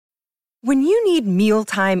When you need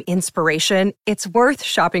mealtime inspiration, it's worth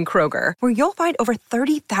shopping Kroger, where you'll find over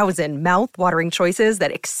 30,000 mouth-watering choices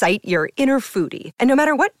that excite your inner foodie. And no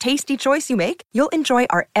matter what tasty choice you make, you'll enjoy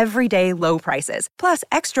our everyday low prices, plus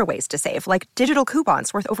extra ways to save, like digital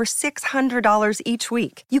coupons worth over $600 each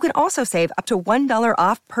week. You can also save up to $1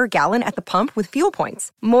 off per gallon at the pump with fuel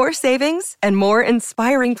points. More savings and more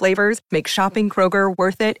inspiring flavors make shopping Kroger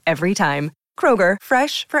worth it every time. Kroger,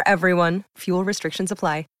 fresh for everyone. Fuel restrictions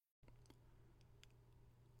apply.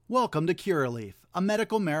 Welcome to Curaleaf, a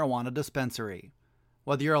medical marijuana dispensary.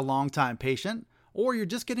 Whether you're a longtime patient or you're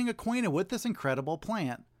just getting acquainted with this incredible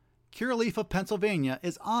plant, Curaleaf of Pennsylvania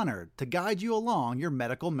is honored to guide you along your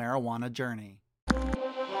medical marijuana journey.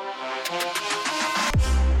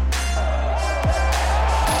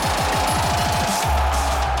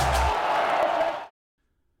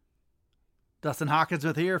 Dustin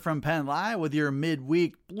Hawkinsworth here from Penn Live with your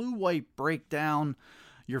midweek blue-white breakdown.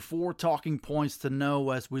 Your 4 talking points to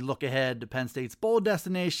know as we look ahead to Penn State's bowl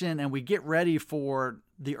destination and we get ready for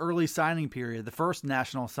the early signing period, the first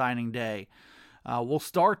national signing day. We'll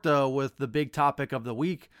start, though, with the big topic of the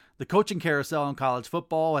week, the coaching carousel in college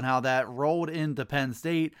football and how that rolled into Penn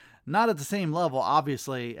State. Not at the same level,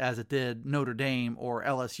 obviously, as it did Notre Dame or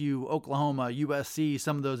LSU, Oklahoma, USC,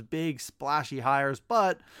 some of those big splashy hires,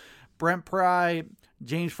 but Brent Pry,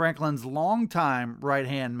 James Franklin's longtime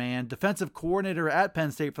right-hand man, defensive coordinator at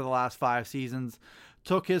Penn State for the last 5 seasons,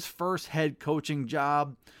 took his first head coaching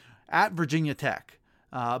job at Virginia Tech.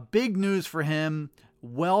 Big news for him,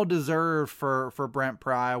 well-deserved for Brent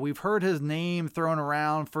Pry. We've heard his name thrown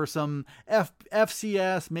around for some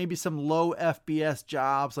FCS, maybe some low FBS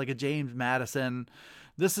jobs like a James Madison.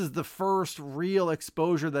 This is the first real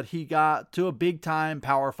exposure that he got to a big-time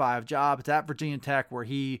Power 5 job. It's at Virginia Tech, where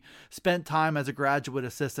he spent time as a graduate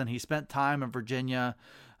assistant. He spent time in Virginia,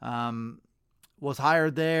 was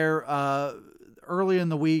hired there early in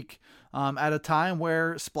the week at a time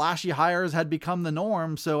where splashy hires had become the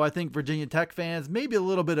norm. So I think Virginia Tech fans, maybe a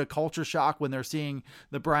little bit of culture shock when they're seeing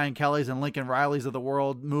the Brian Kellys and Lincoln Rileys of the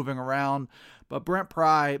world moving around. But Brent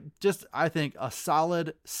Pry, just, I think, a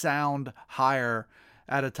solid, sound hire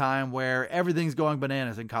at a time where everything's going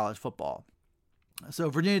bananas in college football. So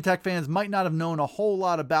Virginia Tech fans might not have known a whole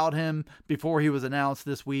lot about him before he was announced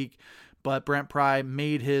this week, but Brent Pry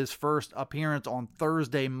made his first appearance on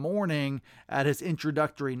Thursday morning at his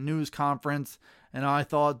introductory news conference, and I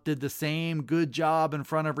thought did the same good job in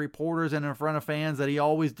front of reporters and in front of fans that he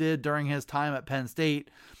always did during his time at Penn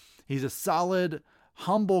State. He's a solid,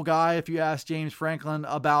 humble guy, if you ask James Franklin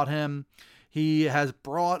about him. He has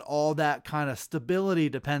brought all that kind of stability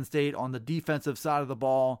to Penn State on the defensive side of the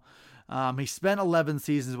ball. He spent 11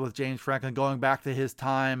 seasons with James Franklin, going back to his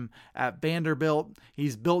time at Vanderbilt.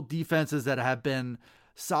 He's built defenses that have been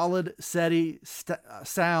solid, steady,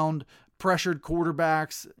 sound, pressured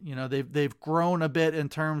quarterbacks. You know, they've grown a bit in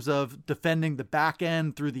terms of defending the back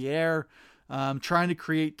end through the air, trying to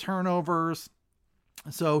create turnovers.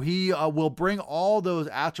 So he will bring all those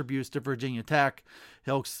attributes to Virginia Tech.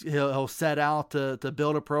 He'll set out to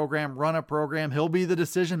build a program, run a program. He'll be the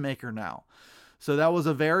decision maker now. So that was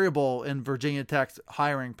a variable in Virginia Tech's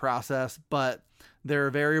hiring process, but there are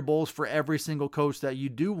variables for every single coach that you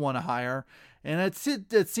do want to hire. And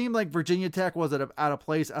it seemed like Virginia Tech was at a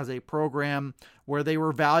place as a program where they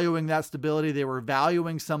were valuing that stability. They were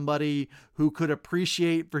valuing somebody who could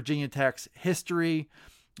appreciate Virginia Tech's history,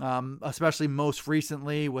 especially most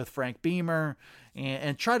recently with Frank Beamer,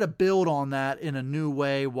 and try to build on that in a new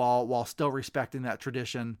way while still respecting that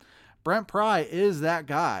tradition. Brent Pry is that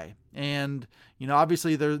guy. And, you know,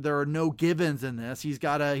 obviously there are no givens in this. He's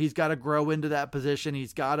got to grow into that position.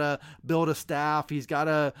 He's got to build a staff. He's got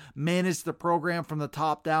to manage the program from the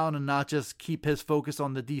top down and not just keep his focus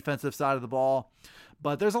on the defensive side of the ball.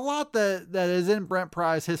 But there's a lot that is in Brent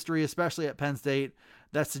Pry's history, especially at Penn State,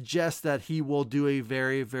 that suggests that he will do a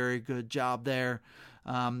very, very good job there.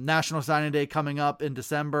 National Signing Day coming up in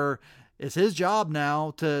December. It's his job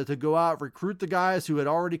now to go out, recruit the guys who had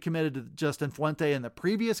already committed to Justin Fuente and the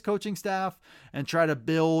previous coaching staff, and try to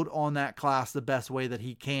build on that class the best way that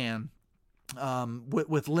he can,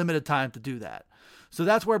 with limited time to do that. So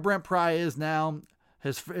that's where Brent Pry is now.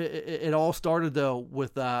 It all started, though,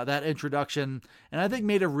 with that introduction, and I think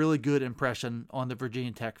made a really good impression on the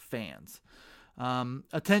Virginia Tech fans.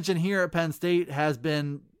 Attention here at Penn State has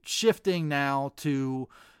been shifting now to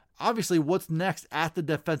obviously what's next at the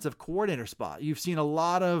defensive coordinator spot. You've seen a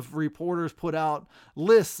lot of reporters put out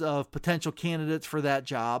lists of potential candidates for that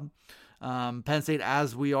job. Penn State,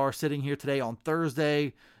 as we are sitting here today on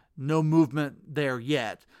Thursday, no movement there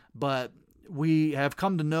yet, but we have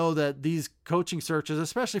come to know that these coaching searches,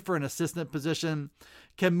 especially for an assistant position,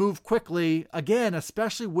 can move quickly, again,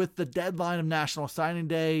 especially with the deadline of National Signing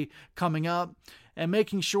Day coming up, and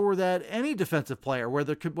making sure that any defensive player,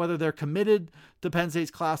 whether they're committed to Penn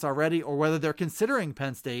State's class already or whether they're considering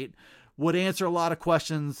Penn State, would answer a lot of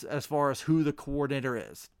questions as far as who the coordinator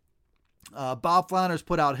is. Bob Flounders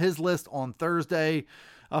put out his list on Thursday.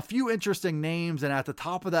 A few interesting names, and at the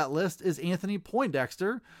top of that list is Anthony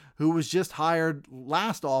Poindexter, who was just hired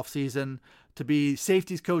last offseason to be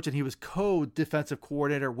safeties coach, and he was co-defensive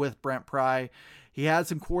coordinator with Brent Pry. He had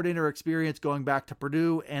some coordinator experience going back to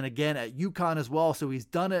Purdue and again at UConn as well, so he's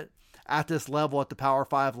done it at this level, at the Power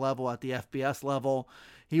 5 level, at the FBS level.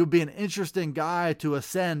 He would be an interesting guy to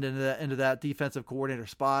ascend into that defensive coordinator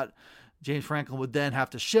spot. James Franklin would then have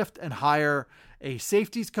to shift and hire a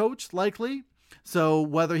safeties coach, likely. So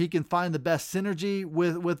whether he can find the best synergy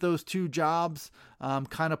with those two jobs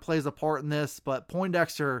kind of plays a part in this. But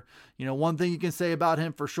Poindexter, one thing you can say about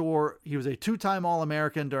him for sure, he was a 2-time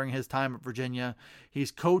All-American during his time at Virginia.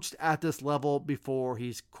 He's coached at this level before.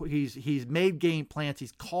 He's made game plans.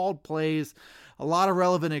 He's called plays. A lot of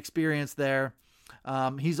relevant experience there.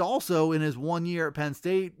 He's also, in his 1 year at Penn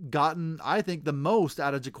State, gotten, I think, the most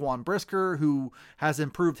out of Jaquan Brisker, who has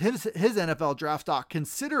improved his NFL draft stock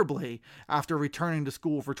considerably after returning to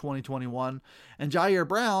school for 2021. And Jair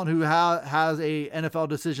Brown, who has a NFL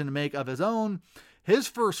decision to make of his own. His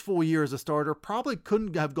first full year as a starter probably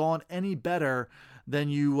couldn't have gone any better than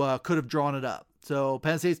you could have drawn it up. So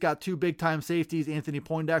Penn State's got 2 big-time safeties. Anthony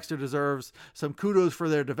Poindexter deserves some kudos for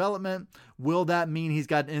their development. Will that mean he's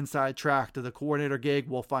got an inside track to the coordinator gig?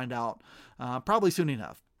 We'll find out probably soon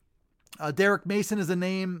enough. Derek Mason is a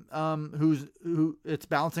name who it's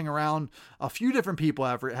bouncing around. A few different people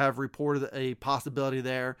have reported a possibility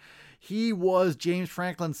there. He was James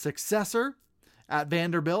Franklin's successor at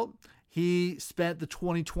Vanderbilt. He spent the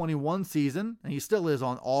 2021 season, and he still is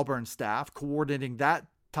on Auburn's staff, coordinating that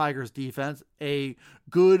Tigers defense, a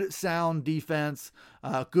good sound defense,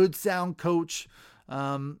 good sound coach.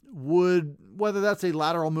 Whether that's a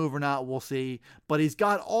lateral move or not, we'll see, but he's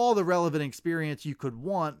got all the relevant experience you could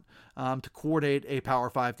want to coordinate a Power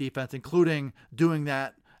 5 defense, including doing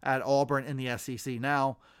that at Auburn in the SEC.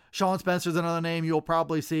 Now, Sean Spencer's another name you'll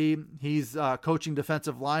probably see. He's coaching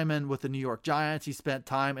defensive linemen with the New York Giants. He spent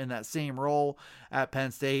time in that same role at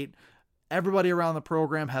Penn State. Everybody around the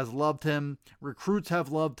program has loved him. Recruits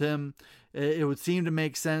have loved him. It would seem to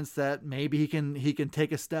make sense that maybe he can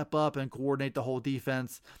take a step up and coordinate the whole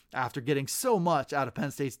defense after getting so much out of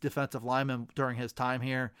Penn State's defensive linemen during his time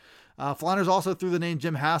here. Flounders also threw the name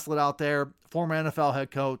Jim Haslett out there, former NFL head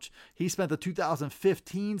coach. He spent the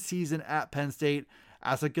 2015 season at Penn State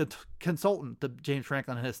as a good consultant to James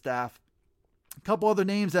Franklin and his staff. A couple other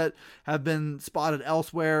names that have been spotted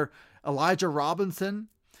elsewhere. Elijah Robinson.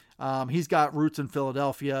 He's got roots in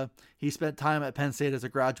Philadelphia. He spent time at Penn State as a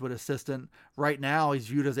graduate assistant. Right now, he's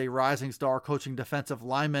viewed as a rising star coaching defensive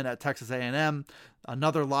lineman at Texas A&M.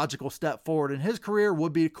 Another logical step forward in his career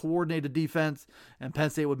would be coordinated defense, and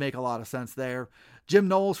Penn State would make a lot of sense there. Jim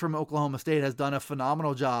Knowles from Oklahoma State has done a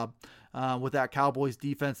phenomenal job with that Cowboys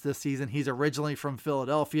defense this season. He's originally from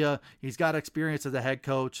Philadelphia. He's got experience as a head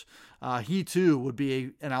coach. He, too, would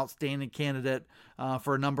be an outstanding candidate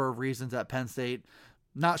for a number of reasons at Penn State.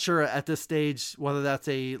 Not sure at this stage whether that's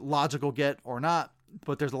a logical get or not,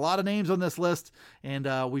 but there's a lot of names on this list,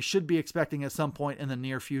 and we should be expecting at some point in the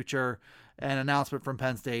near future an announcement from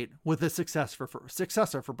Penn State with a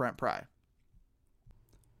successor for Brent Pry.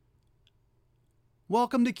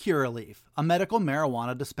 Welcome to Curaleaf, a medical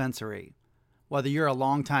marijuana dispensary. Whether you're a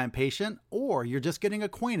longtime patient or you're just getting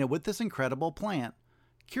acquainted with this incredible plant,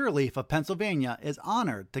 Curaleaf of Pennsylvania is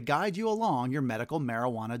honored to guide you along your medical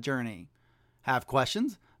marijuana journey. Have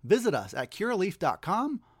questions? Visit us at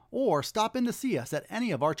curaleaf.com or stop in to see us at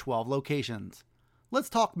any of our 12 locations. Let's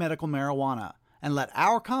talk medical marijuana and let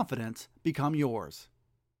our confidence become yours.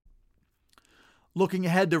 Looking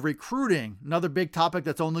ahead to recruiting, another big topic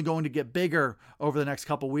that's only going to get bigger over the next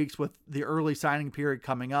couple weeks with the early signing period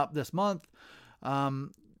coming up this month.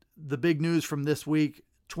 The big news from this week,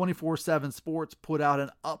 24/7 Sports put out an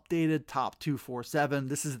updated top 247.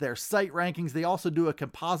 This is their site rankings. They also do a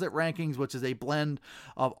composite rankings, which is a blend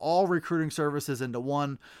of all recruiting services into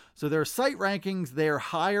one. So their site rankings, they're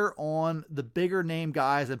higher on the bigger name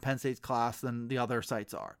guys in Penn State's class than the other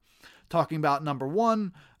sites are. Talking about number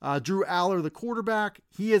 1, Drew Aller, the quarterback.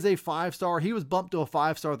 He is a 5-star. He was bumped to a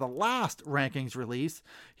 5-star the last rankings release.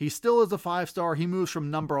 He still is a 5-star. He moves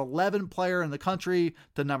from number 11 player in the country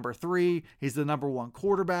to number 3. He's the number 1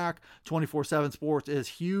 quarterback. 24/7 Sports is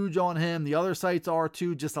huge on him. The other sites are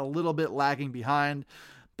too, just a little bit lagging behind,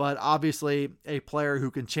 but obviously a player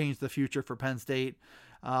who can change the future for Penn State.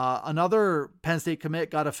 Another Penn State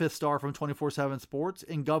commit got a 5th star from 24/7 Sports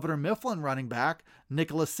in Governor Mifflin running back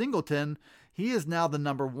Nicholas Singleton. He is now the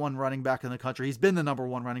number 1 running back in the country. He's been the number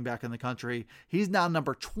 1 running back in the country. He's now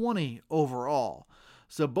number 20 overall.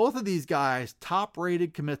 So both of these guys,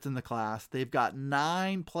 top-rated commits in the class. They've got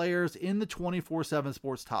 9 players in the 24/7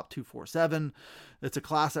 Sports Top 247. It's a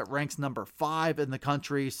class that ranks number 5 in the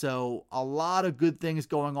country. So a lot of good things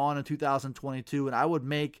going on in 2022. And I would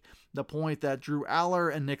make the point that Drew Aller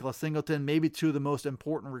and Nicholas Singleton, maybe 2 of the most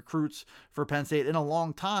important recruits for Penn State in a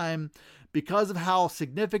long time, because of how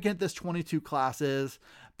significant this 22 class is.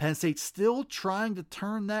 Penn State's still trying to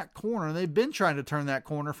turn that corner. They've been trying to turn that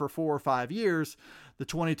corner for 4 or 5 years. The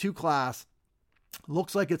 22 class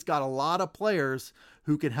looks like it's got a lot of players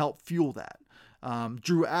who can help fuel that.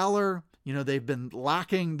 Drew Aller, they've been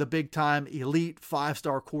lacking the big-time elite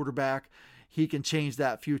 5-star quarterback. He can change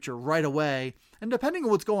that future right away. And depending on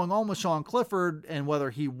what's going on with Sean Clifford and whether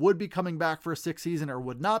he would be coming back for a 6th season or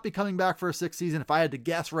would not be coming back for a 6th season, if I had to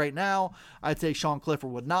guess right now, I'd say Sean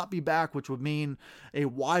Clifford would not be back, which would mean a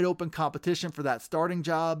wide open competition for that starting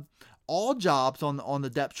job. All jobs on the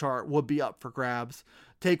depth chart would be up for grabs.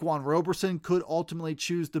 Taquan Roberson could ultimately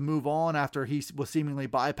choose to move on after he was seemingly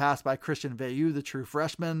bypassed by Christian Veilleux, the true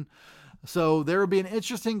freshman. So there would be an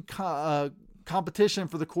interesting competition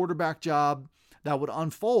for the quarterback job that would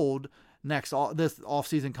unfold this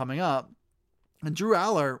offseason coming up. And Drew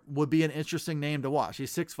Aller would be an interesting name to watch.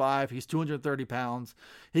 He's 6'5", he's 230 pounds.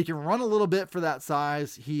 He can run a little bit for that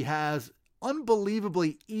size. He has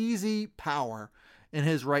unbelievably easy power in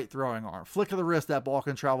his right throwing arm. Flick of the wrist, that ball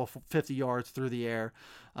can travel 50 yards through the air.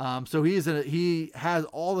 So he has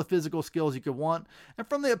all the physical skills you could want. And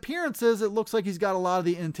from the appearances, it looks like he's got a lot of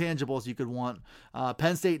the intangibles you could want.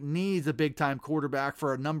 Penn State needs a big-time quarterback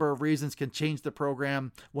for a number of reasons, can change the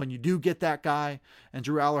program when you do get that guy. And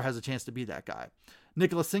Drew Aller has a chance to be that guy.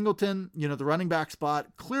 Nicholas Singleton, the running back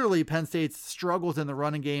spot. Clearly, Penn State's struggles in the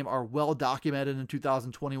running game are well documented in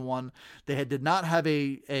 2021. They did not have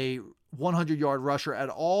a 100-yard rusher at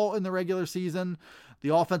all in the regular season.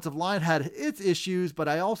 The offensive line had its issues, but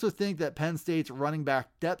I also think that Penn State's running back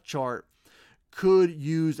depth chart could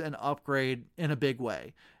use an upgrade in a big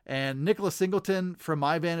way. And Nicholas Singleton, from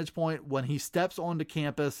my vantage point, when he steps onto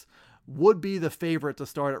campus, would be the favorite to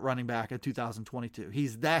start at running back in 2022.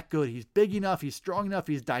 He's that good. He's big enough. He's strong enough.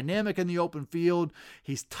 He's dynamic in the open field.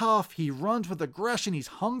 He's tough. He runs with aggression. He's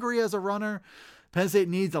hungry as a runner. Penn State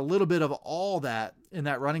needs a little bit of all that in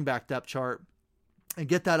that running back depth chart and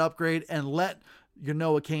get that upgrade and let your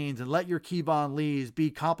Noah Caines and let your Kevon Lees be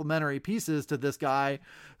complementary pieces to this guy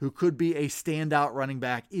who could be a standout running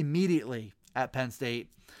back immediately at Penn State.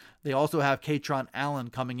 They also have Katron Allen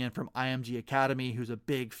coming in from IMG Academy, who's a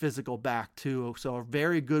big physical back too. So a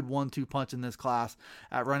very good 1-2 punch in this class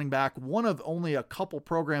at running back. One of only a couple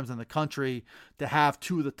programs in the country to have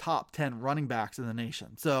 2 of the top 10 running backs in the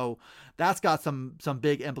nation. So that's got some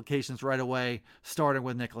big implications right away, starting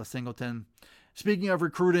with Nicholas Singleton. Speaking of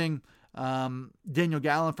recruiting, Daniel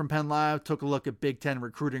Gallen from Penn Live took a look at Big Ten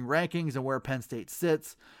recruiting rankings and where Penn State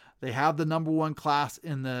sits. They have the number 1 class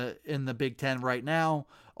in the Big Ten right now.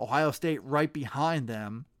 Ohio State right behind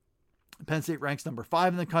them. Penn State ranks number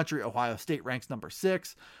 5 in the country. Ohio State ranks number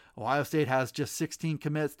 6. Ohio State has just 16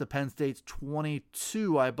 commits to Penn State's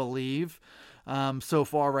 22, I believe, so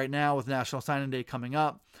far right now with National Signing Day coming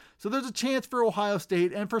up. So there's a chance for Ohio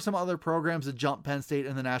State and for some other programs to jump Penn State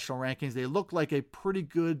in the national rankings. They look like a pretty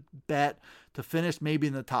good bet to finish maybe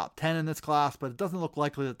in the top 10 in this class, but it doesn't look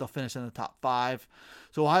likely that they'll finish in the top 5.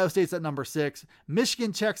 So Ohio State's at number 6.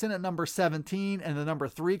 Michigan checks in at number 17 and the number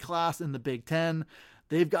 3 class in the Big Ten.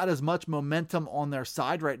 They've got as much momentum on their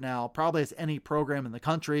side right now, probably as any program in the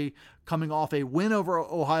country, coming off a win over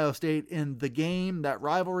Ohio State in the game, that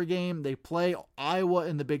rivalry game. They play Iowa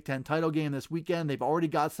in the Big Ten title game this weekend. They've already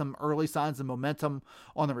got some early signs of momentum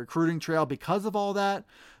on the recruiting trail because of all that.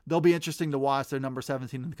 They'll be interesting to watch. They're number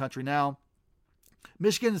 17 in the country now.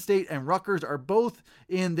 Michigan State and Rutgers are both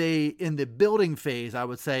in the building phase, I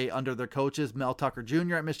would say, under their coaches. Mel Tucker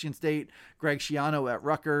Jr. at Michigan State, Greg Schiano at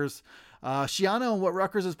Rutgers. Schiano and what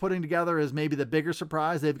Rutgers is putting together is maybe the bigger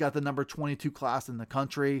surprise. They've got the number 22 class in the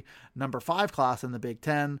country, number 5 class in the Big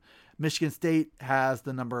Ten. Michigan State has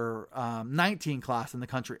the number 19 class in the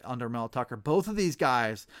country under Mel Tucker. Both of these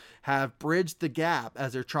guys have bridged the gap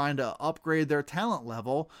as they're trying to upgrade their talent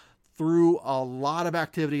level through a lot of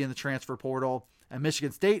activity in the transfer portal. And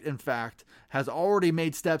Michigan State, in fact, has already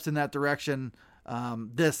made steps in that direction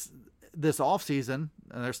this offseason.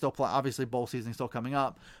 And they're still obviously bowl season still coming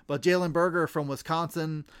up. But Jalen Berger from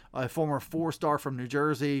Wisconsin, a former 4-star from New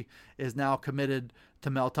Jersey, is now committed to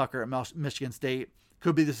Mel Tucker at Michigan State.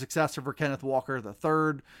 could be the successor for Kenneth Walker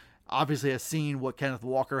III. Obviously has seen what Kenneth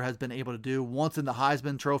Walker has been able to do. Once in the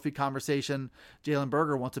Heisman Trophy conversation, Jalen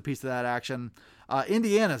Berger wants a piece of that action.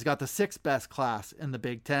 Indiana's got the 6th best class in the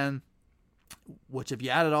Big Ten, which if you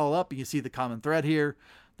add it all up, you see the common thread here.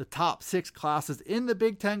 The top 6 classes in the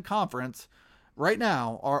Big Ten Conference right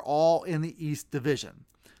now are all in the East Division.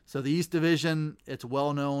 So the East Division, it's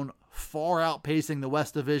well known, far outpacing the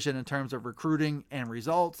West Division in terms of recruiting and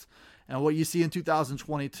results. And what you see in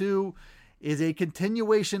 2022 is a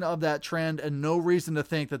continuation of that trend, and no reason to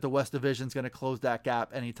think that the West Division is going to close that gap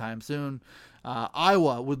anytime soon.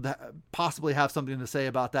 Iowa would possibly have something to say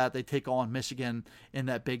about that. They take on Michigan in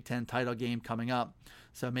that Big Ten title game coming up,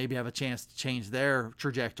 so maybe have a chance to change their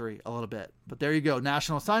trajectory a little bit. But there you go.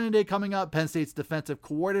 National Signing Day coming up. Penn State's defensive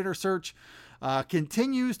coordinator search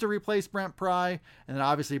continues to replace Brent Pry, and then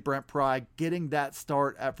obviously Brent Pry getting that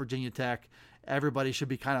start at Virginia Tech. Everybody should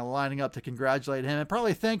be kind of lining up to congratulate him and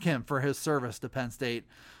probably thank him for his service to Penn State.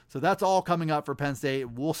 So that's all coming up for Penn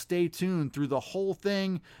State. We'll stay tuned through the whole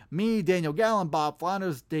thing. Me, Daniel Gallen, Bob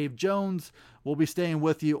Flanders, Dave Jones will be staying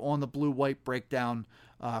with you on the Blue-White Breakdown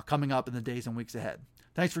coming up in the days and weeks ahead.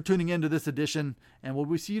 Thanks for tuning in to this edition, and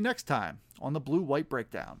we'll see you next time on the Blue-White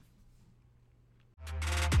Breakdown.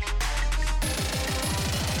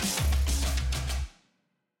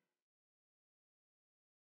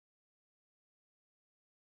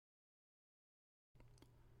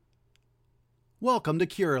 Welcome to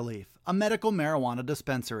Curaleaf, a medical marijuana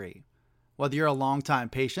dispensary. Whether you're a longtime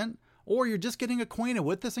patient or you're just getting acquainted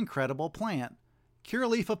with this incredible plant,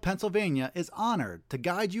 Curaleaf of Pennsylvania is honored to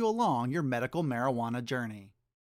guide you along your medical marijuana journey.